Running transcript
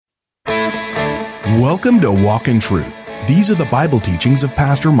Welcome to Walk in Truth. These are the Bible teachings of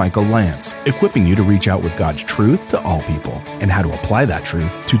Pastor Michael Lance, equipping you to reach out with God's truth to all people and how to apply that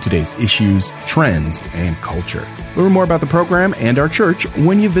truth to today's issues, trends, and culture. Learn more about the program and our church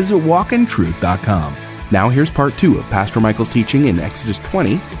when you visit walkintruth.com. Now here's part 2 of Pastor Michael's teaching in Exodus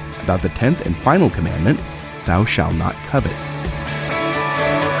 20 about the 10th and final commandment, thou shalt not covet.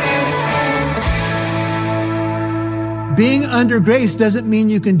 Being under grace doesn't mean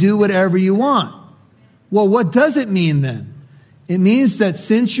you can do whatever you want. Well, what does it mean then? It means that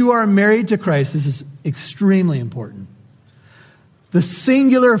since you are married to Christ, this is extremely important. The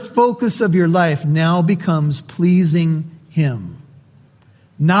singular focus of your life now becomes pleasing Him.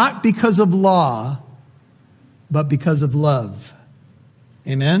 Not because of law, but because of love.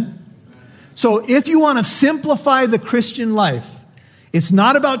 Amen? So if you want to simplify the Christian life, it's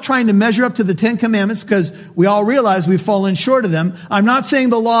not about trying to measure up to the 10 Commandments, because we all realize we've fallen short of them. I'm not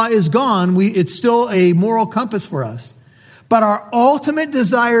saying the law is gone. It's still a moral compass for us. But our ultimate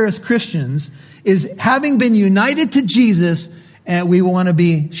desire as Christians is, having been united to Jesus, and we want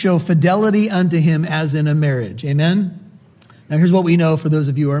to show fidelity unto Him as in a marriage. Amen? Now here's what we know for those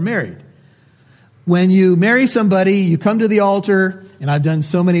of you who are married. When you marry somebody, you come to the altar, and I've done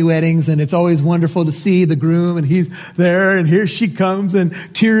so many weddings, and it's always wonderful to see the groom, and he's there, and here she comes, and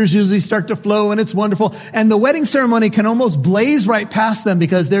tears usually start to flow, and it's wonderful. And the wedding ceremony can almost blaze right past them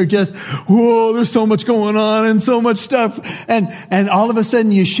because they're just, whoa, there's so much going on and so much stuff. And all of a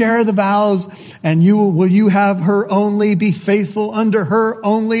sudden you share the vows, and will you have her only, be faithful under her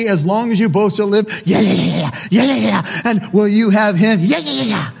only, as long as you both shall live? Yeah. And will you have him?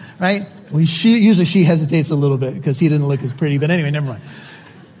 Yeah. Right? Well, she hesitates a little bit because he didn't look as pretty. But anyway, never mind.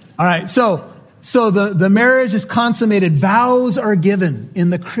 All right, so the marriage is consummated. Vows are given in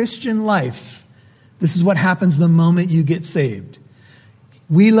the Christian life. This is what happens the moment you get saved.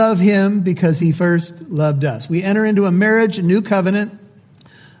 We love Him because He first loved us. We enter into a marriage, a new covenant,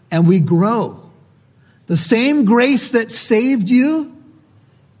 and we grow. The same grace that saved you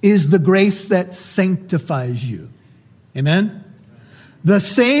is the grace that sanctifies you. Amen? The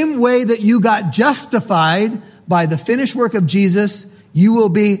same way that you got justified by the finished work of Jesus, you will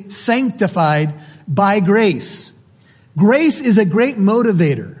be sanctified by grace. Grace is a great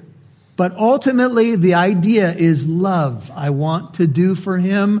motivator, but ultimately the idea is love. I want to do for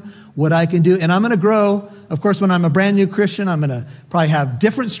Him what I can do. And I'm going to grow. Of course, when I'm a brand new Christian, I'm going to probably have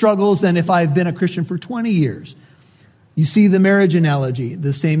different struggles than if I've been a Christian for 20 years. You see the marriage analogy.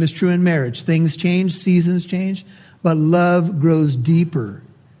 The same is true in marriage. Things change, seasons change. But love grows deeper.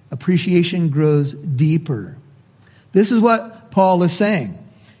 Appreciation grows deeper. This is what Paul is saying.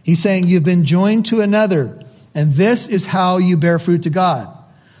 He's saying you've been joined to another, and this is how you bear fruit to God.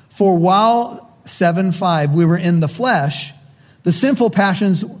 For while 7:5 we were in the flesh, the sinful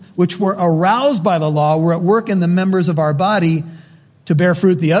passions which were aroused by the law were at work in the members of our body to bear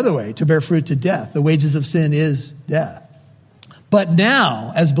fruit the other way, to bear fruit to death. The wages of sin is death. But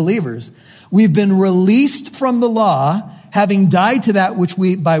now, as believers, we've been released from the law, having died to that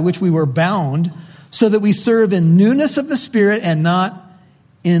by which we were bound, so that we serve in newness of the Spirit and not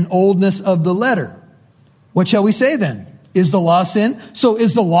in oldness of the letter. What shall we say then? Is the law sin? So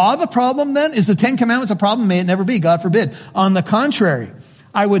is the law the problem then? Is the 10 Commandments a problem? May it never be, God forbid. On the contrary,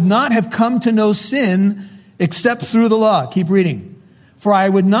 I would not have come to know sin except through the law. Keep reading. For I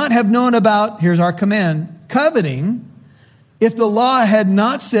would not have known about, here's our command, coveting, if the law had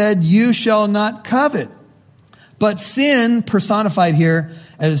not said, you shall not covet. But sin, personified here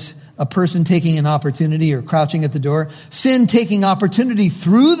as a person taking an opportunity or crouching at the door, sin taking opportunity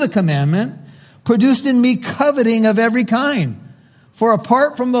through the commandment, produced in me coveting of every kind. For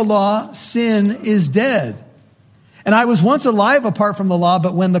apart from the law, sin is dead. And I was once alive apart from the law,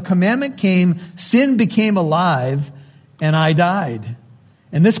 but when the commandment came, sin became alive, and I died.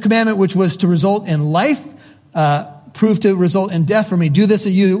 And this commandment, which was to result in life, proved to result in death for me. Do this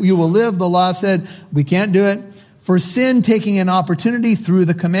and you will live. The law said, we can't do it. For sin, taking an opportunity through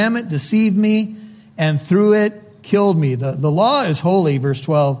the commandment, deceived me, and through it killed me. The law is holy, verse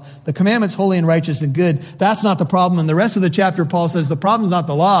 12. The commandment's holy and righteous and good. That's not the problem. In the rest of the chapter, Paul says the problem's not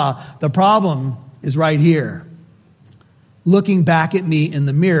the law. The problem is right here. Looking back at me in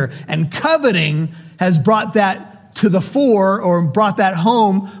the mirror. And coveting has brought that to the fore, or brought that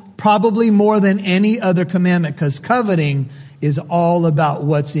home, probably more than any other commandment, because coveting is all about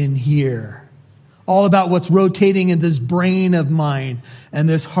what's in here. All about what's rotating in this brain of mine and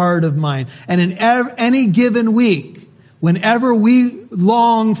this heart of mine. And in any given week, whenever we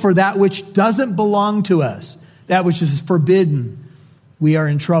long for that which doesn't belong to us, that which is forbidden, we are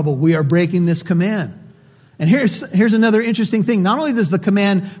in trouble. We are breaking this command. And here's another interesting thing. Not only does the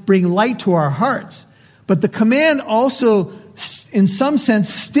command bring light to our hearts, but the command also, in some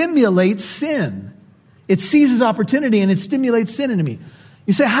sense, stimulates sin. It seizes opportunity and it stimulates sin into me.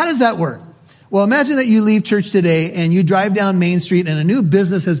 You say, how does that work? Well, imagine that you leave church today and you drive down Main Street and a new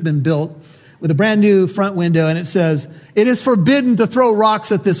business has been built with a brand new front window, and it says, it is forbidden to throw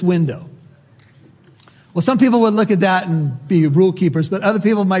rocks at this window. Well, some people would look at that and be rule keepers, but other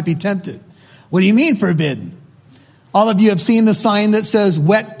people might be tempted. What do you mean forbidden? All of you have seen the sign that says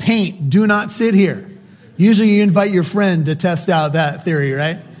wet paint, do not sit here. Usually you invite your friend to test out that theory,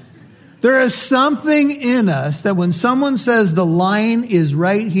 right? There is something in us that when someone says the line is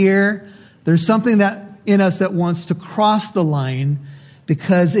right here, there's something that in us that wants to cross the line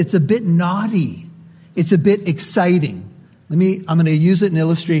because it's a bit naughty. It's a bit exciting. I'm going to use it in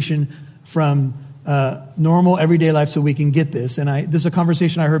illustration from normal everyday life so we can get this. And this is a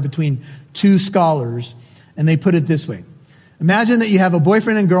conversation I heard between two scholars, and they put it this way. Imagine that you have a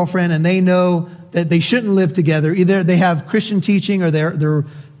boyfriend and girlfriend, and they know that they shouldn't live together. Either they have Christian teaching or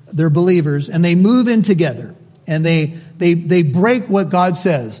they're believers, and they move in together. And they break what God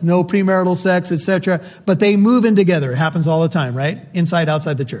says. No premarital sex, etc. But they move in together. It happens all the time, right? Inside,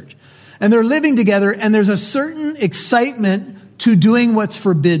 outside the church. And they're living together, and there's a certain excitement to doing what's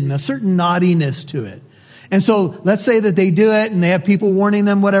forbidden, a certain naughtiness to it. And so let's say that they do it, and they have people warning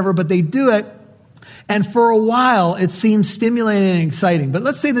them, whatever, but they do it. And for a while, it seems stimulating and exciting. But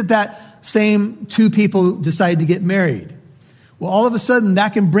let's say that same two people decide to get married. Well, all of a sudden,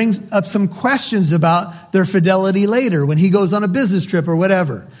 that can bring up some questions about their fidelity later when he goes on a business trip or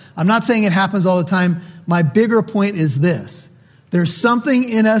whatever. I'm not saying it happens all the time. My bigger point is this. There's something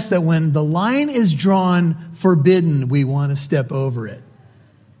in us that when the line is drawn forbidden, we want to step over it.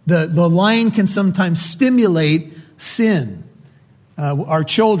 The line can sometimes stimulate sin. Our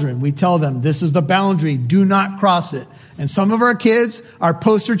children, we tell them, this is the boundary, do not cross it. And some of our kids are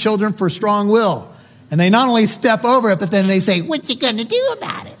poster children for strong will. And they not only step over it, but then they say, what's he going to do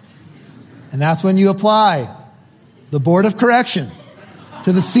about it? And that's when you apply the board of correction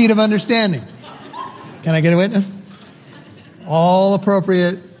to the seat of understanding. Can I get a witness? All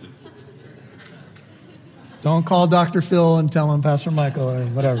appropriate. Don't call Dr. Phil and tell him Pastor Michael or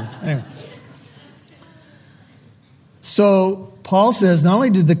whatever. Anyway. So Paul says, not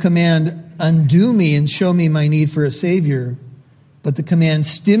only did the command undo me and show me my need for a Savior, but the command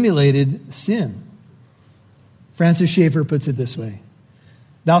stimulated sin. Francis Schaeffer puts it this way.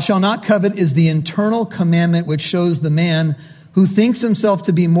 Thou shalt not covet is the internal commandment which shows the man who thinks himself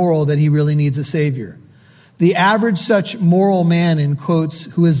to be moral that he really needs a Savior. The average such moral man, in quotes,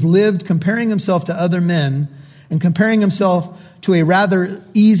 who has lived comparing himself to other men and comparing himself to a rather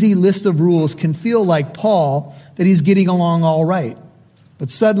easy list of rules can feel like Paul that he's getting along all right. But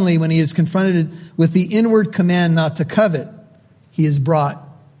suddenly when he is confronted with the inward command not to covet, he is brought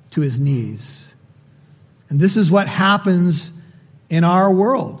to his knees. And this is what happens in our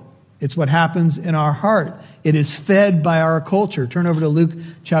world. It's what happens in our heart. It is fed by our culture. Turn over to Luke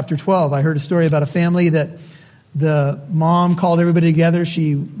chapter 12. I heard a story about a family that the mom called everybody together.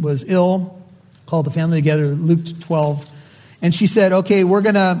 She was ill, called the family together, Luke 12. And she said, okay, I'm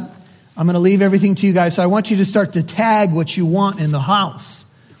going to leave everything to you guys. So I want you to start to tag what you want in the house.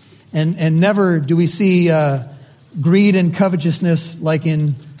 And never do we see greed and covetousness like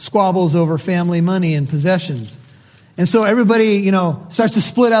in squabbles over family money and possessions. And so everybody, starts to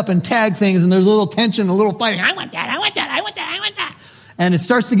split up and tag things, and there's a little tension, a little fighting. I want that, I want that, I want that, I want that. And it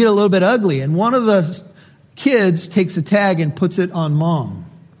starts to get a little bit ugly. And one of the kids takes a tag and puts it on mom.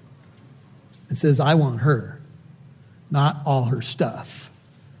 It says, I want her, not all her stuff.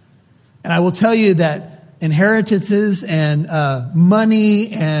 And I will tell you that inheritances and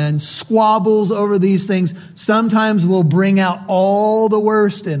money and squabbles over these things sometimes will bring out all the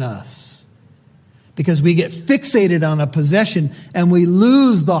worst in us because we get fixated on a possession and we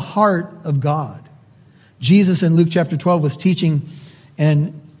lose the heart of God. Jesus in Luke chapter 12 was teaching,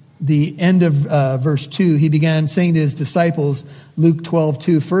 and the end of verse 2, he began saying to his disciples, Luke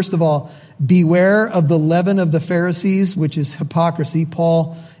 12:2, first of all, beware of the leaven of the Pharisees, which is hypocrisy.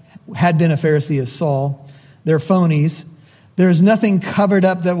 Paul had been a Pharisee as Saul. They're phonies. There is nothing covered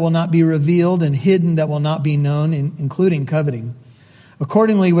up that will not be revealed, and hidden that will not be known, including coveting.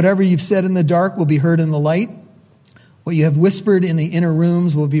 Accordingly, whatever you've said in the dark will be heard in the light. What you have whispered in the inner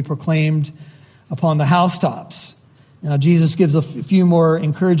rooms will be proclaimed upon the housetops. Now, Jesus gives a few more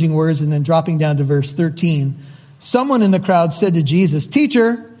encouraging words, and then dropping down to verse 13, someone in the crowd said to Jesus,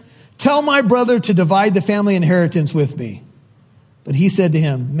 Teacher, tell my brother to divide the family inheritance with me. But he said to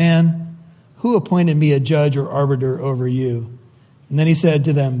him, Man, who appointed me a judge or arbiter over you? And then he said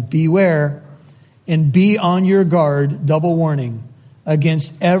to them, Beware, and be on your guard, double warning,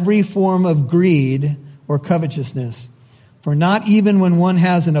 against every form of greed or covetousness. For not even when one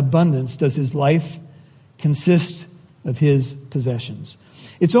has an abundance does his life consist of his possessions.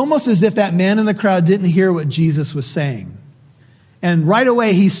 It's almost as if that man in the crowd didn't hear what Jesus was saying. And right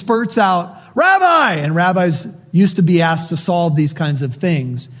away he spurts out, Rabbi! And rabbis used to be asked to solve these kinds of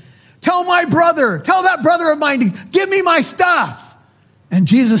things. Tell that brother of mine to give me my stuff. And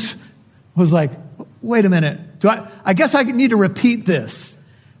Jesus was like, wait a minute. I guess I need to repeat this.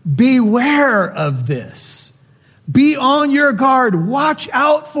 Beware of this. Be on your guard. Watch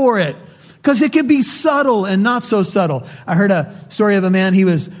out for it. Because it can be subtle and not so subtle. I heard a story of a man, he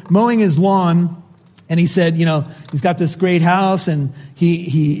was mowing his lawn, and he said, he's got this great house, and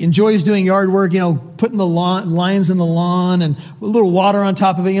he enjoys doing yard work, putting the lines in the lawn and a little water on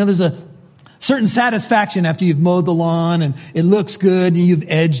top of it. There's a certain satisfaction after you've mowed the lawn and it looks good and you've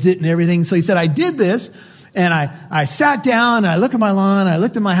edged it and everything. So he said, I did this, and I sat down and I looked at my lawn, and I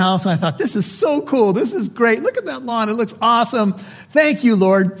looked at my house, and I thought, this is so cool. This is great. Look at that lawn. It looks awesome. Thank you,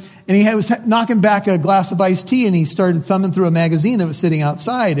 Lord. And he was knocking back a glass of iced tea, and he started thumbing through a magazine that was sitting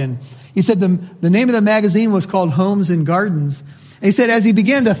outside. And he said the name of the magazine was called Homes and Gardens. And he said as he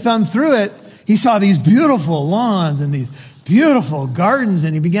began to thumb through it, he saw these beautiful lawns and these beautiful gardens.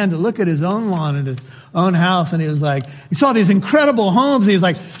 And he began to look at his own lawn and his own house. And he was like, he saw these incredible homes. And he was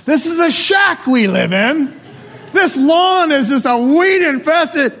like, this is a shack we live in. This lawn is just a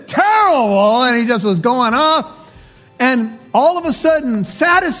weed-infested, terrible. And he just was going off. And all of a sudden,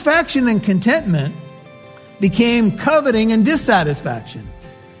 satisfaction and contentment became coveting and dissatisfaction.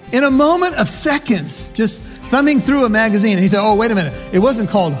 In a moment of seconds, just thumbing through a magazine. And he said, oh, wait a minute. It wasn't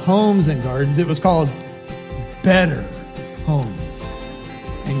called Homes and Gardens. It was called Better Homes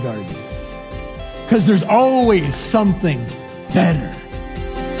and Gardens. Because there's always something better.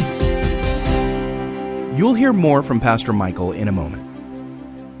 You'll hear more from Pastor Michael in a moment.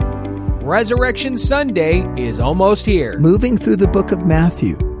 Resurrection Sunday is almost here. Moving through the book of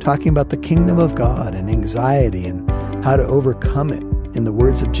Matthew, talking about the kingdom of God and anxiety and how to overcome it in the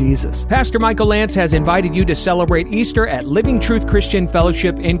words of Jesus. Pastor Michael Lance has invited you to celebrate Easter at Living Truth Christian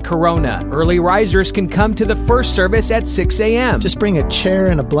Fellowship in Corona. Early risers can come to the first service at 6 a.m. Just bring a chair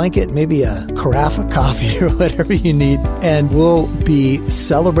and a blanket, maybe a carafe of coffee or whatever you need, and we'll be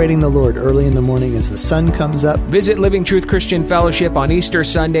celebrating the Lord early in the morning as the sun comes up. Visit Living Truth Christian Fellowship on Easter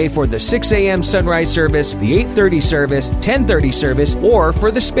Sunday for the 6 a.m. sunrise service, the 8:30 service, 10:30 service, or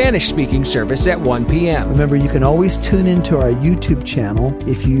for the Spanish-speaking service at 1 p.m. Remember, you can always tune into our YouTube channel.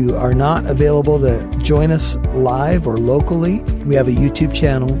 If you are not available to join us live or locally, we have a YouTube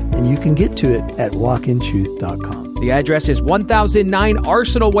channel, and you can get to it at walkintruth.com. The address is 1009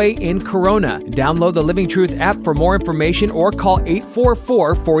 Arsenal Way in Corona. Download the Living Truth app for more information or call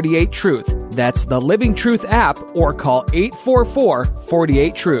 844-48-TRUTH. That's the Living Truth app or call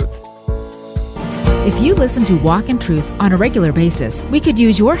 844-48-TRUTH. If you listen to Walk in Truth on a regular basis, we could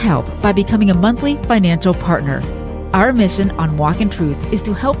use your help by becoming a monthly financial partner. Our mission on Walk in Truth is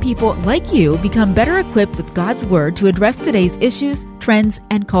to help people like you become better equipped with God's Word to address today's issues, trends,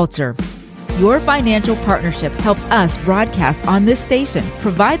 and culture. Your financial partnership helps us broadcast on this station,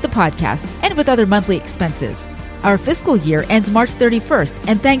 provide the podcast, and with other monthly expenses. Our fiscal year ends March 31st,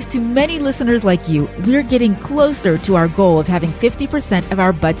 and thanks to many listeners like you, we're getting closer to our goal of having 50% of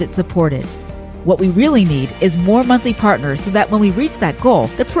our budget supported. What we really need is more monthly partners so that when we reach that goal,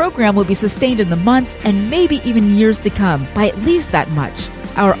 the program will be sustained in the months and maybe even years to come by at least that much.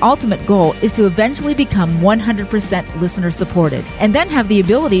 Our ultimate goal is to eventually become 100% listener supported and then have the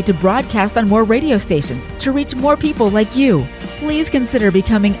ability to broadcast on more radio stations to reach more people like you. Please consider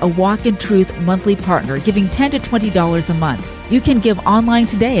becoming a Walk in Truth monthly partner, giving $10 to $20 a month. You can give online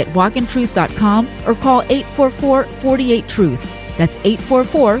today at walkintruth.com or call 844-48-TRUTH. That's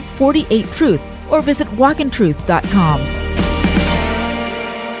 844-48-TRUTH. Or visit walkintruth.com.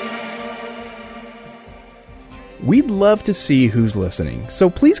 We'd love to see who's listening, so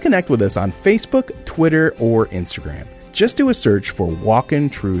please connect with us on Facebook, Twitter, or Instagram. Just do a search for Walk in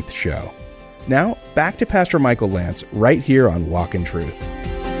Truth Show. Now, back to Pastor Michael Lance right here on Walk in Truth.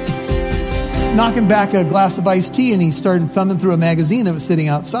 Knocking back a glass of iced tea, and he started thumbing through a magazine that was sitting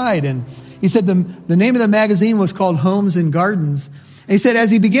outside. And he said the name of the magazine was called Homes and Gardens. And he said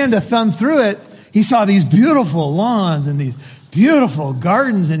as he began to thumb through it, he saw these beautiful lawns and these beautiful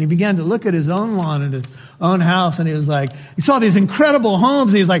gardens, and he began to look at his own lawn and his own house, and he was like, he saw these incredible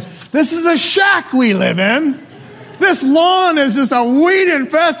homes, and he was like, this is a shack we live in. This lawn is just a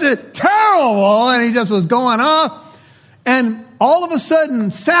weed-infested, terrible, and he just was going off. And all of a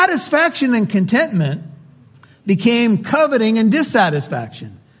sudden, satisfaction and contentment became coveting and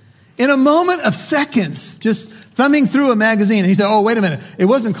dissatisfaction. in a moment of seconds, just thumbing through a magazine. And he said, oh, wait a minute. It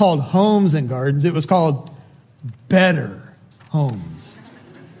wasn't called Homes and Gardens. It was called Better Homes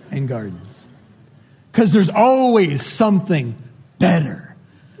and Gardens. Because there's always something better.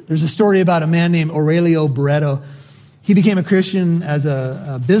 There's a story about a man named Aurelio Barreto. He became a Christian as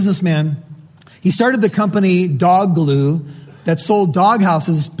a businessman. He started the company Dog Glue that sold dog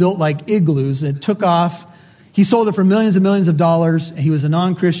houses built like igloos. It took off. He sold it for millions and millions of dollars. He was a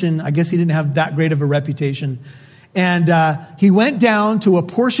non-Christian. I guess he didn't have that great of a reputation. And he went down to a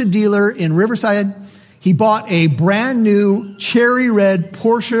Porsche dealer in Riverside. He bought a brand new cherry red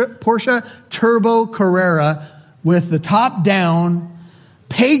Porsche Turbo Carrera with the top down,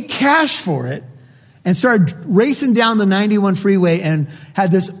 paid cash for it, and started racing down the 91 freeway and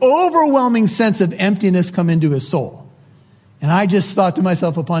had this overwhelming sense of emptiness come into his soul. And I just thought to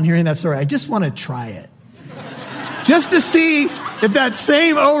myself upon hearing that story, I just want to try it. Just to see if that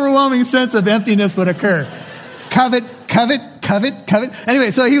same overwhelming sense of emptiness would occur. Covet. Anyway,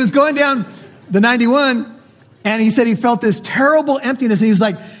 so he was going down the 91 and he said he felt this terrible emptiness. And he was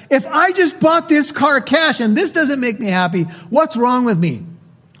like, if I just bought this car cash and this doesn't make me happy, what's wrong with me?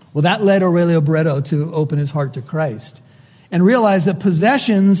 Well, that led Aurelio Barreto to open his heart to Christ and realize that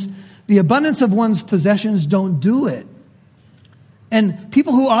possessions, the abundance of one's possessions don't do it. And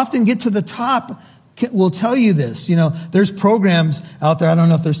people who often get to the top will tell you this. You know, there's programs out there, I don't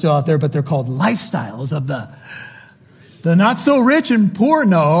know if they're still out there, but they're called lifestyles of the not so rich and poor.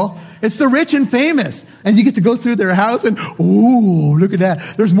 No, it's the rich and famous. And you get to go through their house and, ooh, look at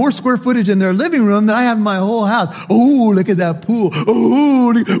that. There's more square footage in their living room than I have in my whole house. Ooh, look at that pool.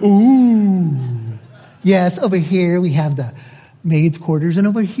 Ooh. Yes, over here we have the maid's quarters, and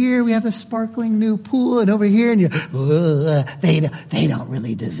over here we have a sparkling new pool, and over here, and they don't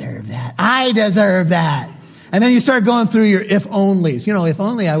really deserve that. I deserve that. And then you start going through your if-onlys. You know, if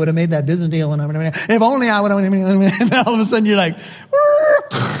only I would have made that business deal, if only I would have, and all of a sudden you're like,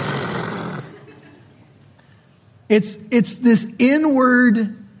 it's this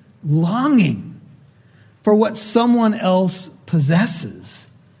inward longing for what someone else possesses.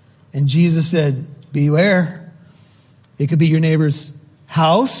 And Jesus said, beware. It could be your neighbor's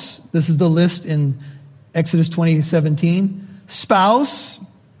house. This is the list in Exodus 20:17. Spouse,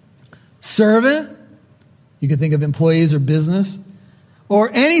 servant. You could think of employees or business.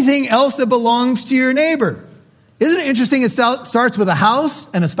 Or anything else that belongs to your neighbor. Isn't it interesting? It starts with a house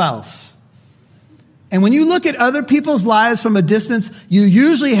and a spouse. And when you look at other people's lives from a distance, you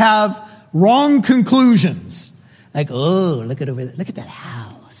usually have wrong conclusions. Like, oh, look at over there. Look at that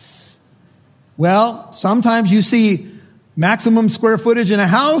house. Well, sometimes you see maximum square footage in a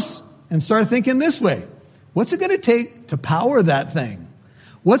house and start thinking this way. What's it going to take to power that thing?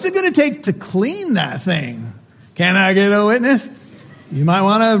 What's it going to take to clean that thing? Can I get a witness? You might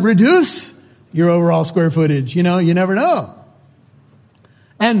want to reduce your overall square footage. You know, you never know.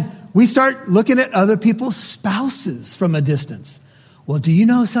 And we start looking at other people's spouses from a distance. Well, do you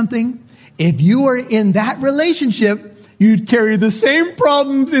know something? If you are in that relationship, you'd carry the same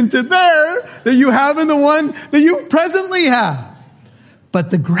problems into there that you have in the one that you presently have. But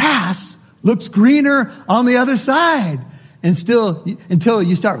the grass looks greener on the other side. And still, until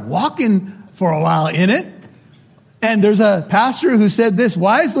you start walking for a while in it. And there's a pastor who said this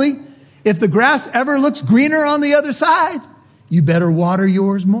wisely: if the grass ever looks greener on the other side, you better water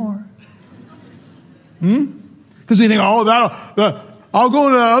yours more. Because we think, oh, I'll go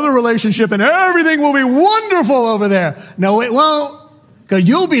into another relationship and everything will be wonderful over there. No, it won't, because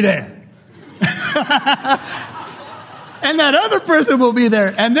you'll be there. And that other person will be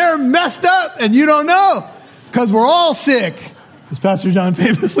there, and they're messed up, and you don't know, because we're all sick, as Pastor John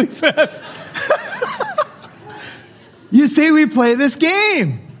famously says. You see, we play this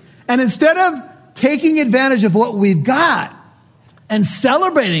game. And instead of taking advantage of what we've got and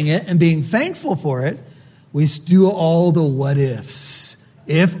celebrating it and being thankful for it, we do all the what ifs.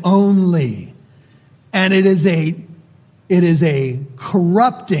 If only. And it is a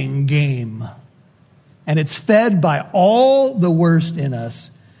corrupting game. And it's fed by all the worst in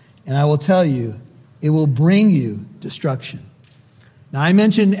us. And I will tell you, it will bring you destruction. Now, I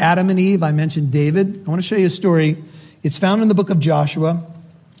mentioned Adam and Eve. I mentioned David. I want to show you a story. It's found in the book of Joshua.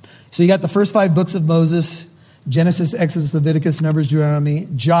 So you got the first 5 books of Moses: Genesis, Exodus, Leviticus, Numbers, Deuteronomy,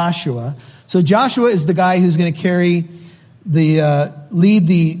 Joshua. So Joshua is the guy who's going to lead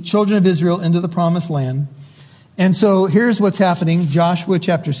the children of Israel into the promised land. And so here's what's happening. Joshua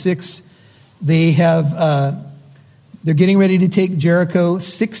chapter 6. They're getting ready to take Jericho.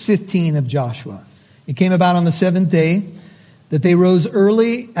 6:15 of Joshua. It came about on the 7th day that they rose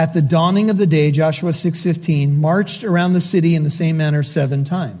early at the dawning of the day, Joshua 6:15, marched around the city in the same manner 7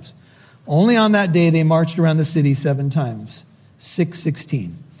 times. Only on that day they marched around the city 7 times.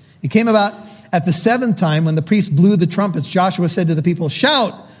 6:16. It came about at the 7th time when the priest blew the trumpets, Joshua said to the people,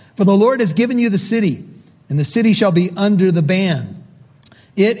 "Shout, for the Lord has given you the city, and the city shall be under the ban.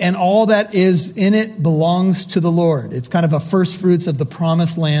 It and all that is in it belongs to the Lord." It's kind of a first fruits of the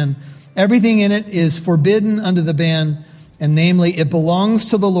promised land. Everything in it is forbidden under the ban, and namely, it belongs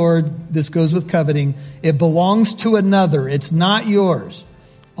to the Lord. This goes with coveting. It belongs to another. It's not yours.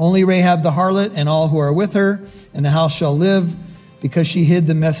 Only Rahab the harlot and all who are with her and the house shall live, because she hid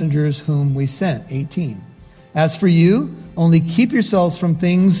the messengers whom we sent. 18. As for you, only keep yourselves from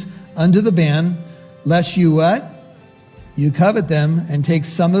things under the ban, lest you what? You covet them and take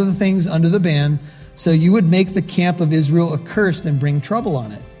some of the things under the ban, so you would make the camp of Israel accursed and bring trouble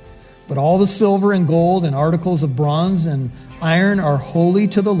on it. But all the silver and gold and articles of bronze and iron are holy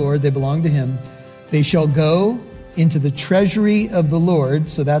to the Lord. They belong to him. They shall go into the treasury of the Lord.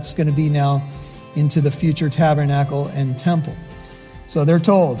 So that's going to be now into the future tabernacle and temple. So they're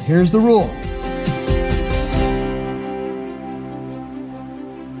told, here's the rule.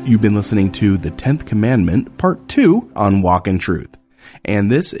 You've been listening to the 10th Commandment, Part 2 on Walk in Truth. And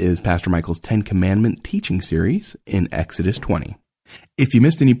this is Pastor Michael's 10 Commandment teaching series in Exodus 20. If you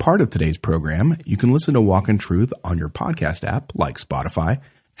missed any part of today's program, you can listen to Walk in Truth on your podcast app like Spotify,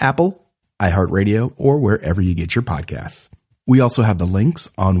 Apple, iHeartRadio, or wherever you get your podcasts. We also have the links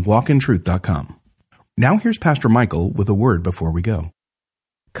on walkintruth.com. Now here's Pastor Michael with a word before we go.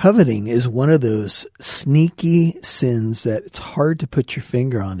 Coveting is one of those sneaky sins that it's hard to put your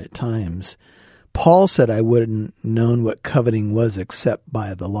finger on at times. Paul said, I wouldn't known what coveting was except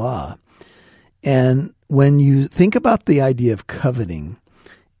by the law. And when you think about the idea of coveting,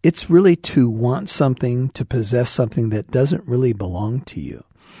 it's really to want something, to possess something that doesn't really belong to you.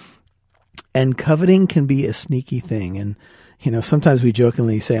 And coveting can be a sneaky thing. And, sometimes we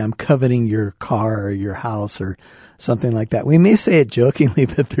jokingly say, I'm coveting your car or your house or something like that. We may say it jokingly,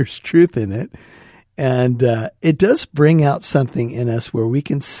 but there's truth in it. And it does bring out something in us where we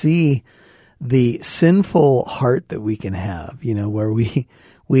can see the sinful heart that we can have, where we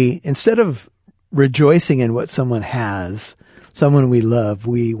instead of rejoicing in what someone has, someone we love,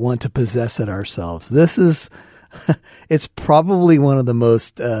 we want to possess it ourselves. It's probably one of the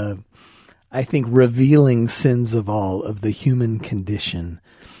most, revealing sins of all of the human condition.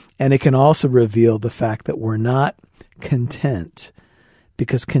 And it can also reveal the fact that we're not content,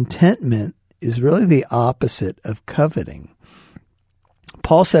 because contentment is really the opposite of coveting.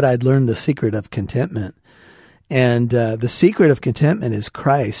 Paul said, I'd learned the secret of contentment. And the secret of contentment is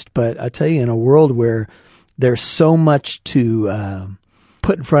Christ. But I tell you, in a world where there's so much to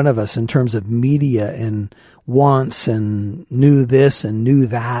put in front of us in terms of media and wants and new this and new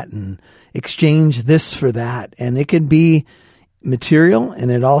that and exchange this for that. And it can be material,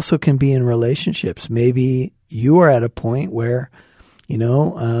 and it also can be in relationships. Maybe you are at a point where,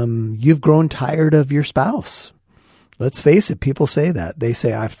 you've grown tired of your spouse. Let's face it. People say that. They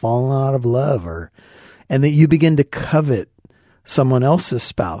say, I've fallen out of love, and that you begin to covet someone else's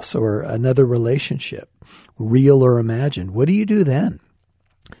spouse or another relationship, real or imagined. What do you do then?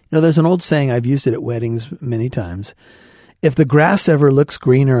 There's an old saying, I've used it at weddings many times. If the grass ever looks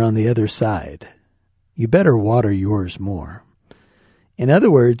greener on the other side, you better water yours more. In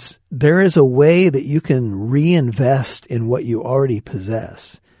other words, there is a way that you can reinvest in what you already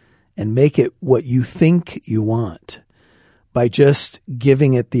possess and make it what you think you want by just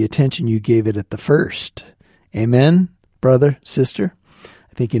giving it the attention you gave it at the first. Amen, brother, sister?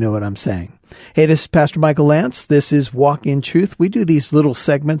 I think you know what I'm saying. Hey, this is Pastor Michael Lance. This is Walk in Truth. We do these little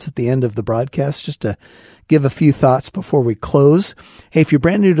segments at the end of the broadcast just to give a few thoughts before we close. Hey, if you're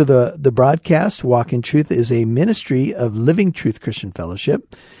brand new to the broadcast, Walk in Truth is a ministry of Living Truth Christian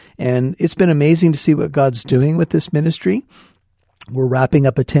Fellowship. And it's been amazing to see what God's doing with this ministry. We're wrapping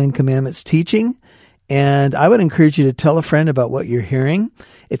up a 10 Commandments teaching. And I would encourage you to tell a friend about what you're hearing.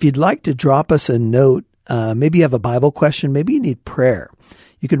 If you'd like to drop us a note, maybe you have a Bible question, maybe you need prayer,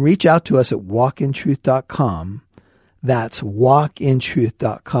 you can reach out to us at walkintruth.com. That's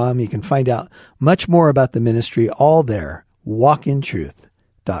walkintruth.com. You can find out much more about the ministry all there,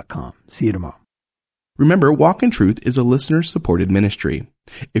 walkintruth.com. See you tomorrow. Remember, Walk in Truth is a listener-supported ministry.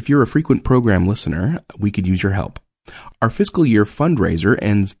 If you're a frequent program listener, we could use your help. Our fiscal year fundraiser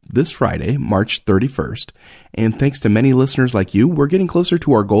ends this Friday, March 31st, and thanks to many listeners like you, we're getting closer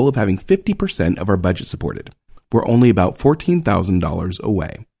to our goal of having 50% of our budget supported. We're only about $14,000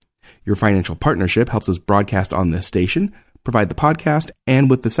 away. Your financial partnership helps us broadcast on this station, provide the podcast, and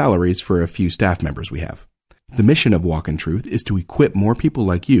with the salaries for a few staff members we have. The mission of Walk in Truth is to equip more people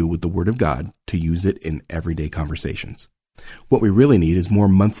like you with the Word of God to use it in everyday conversations. What we really need is more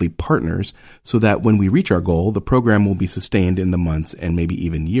monthly partners so that when we reach our goal, the program will be sustained in the months and maybe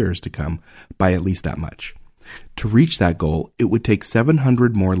even years to come by at least that much. To reach that goal, it would take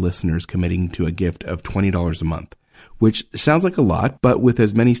 700 more listeners committing to a gift of $20 a month, which sounds like a lot, but with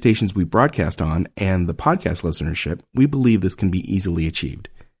as many stations we broadcast on and the podcast listenership, we believe this can be easily achieved.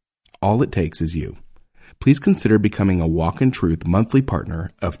 All it takes is you. Please consider becoming a Walk in Truth monthly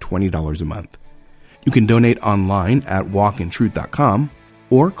partner of $20 a month. You can donate online at walkintruth.com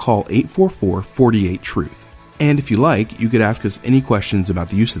or call 844-48-TRUTH. And if you like, you could ask us any questions about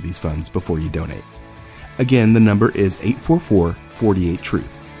the use of these funds before you donate. Again, the number is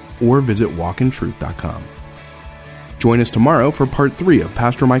 844-48-TRUTH or visit walkintruth.com. Join us tomorrow for part 3 of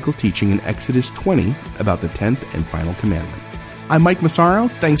Pastor Michael's teaching in Exodus 20 about the 10th and final commandment. I'm Mike Massaro.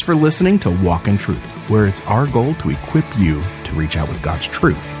 Thanks for listening to Walk in Truth, where it's our goal to equip you to reach out with God's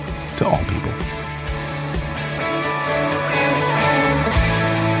truth to all people.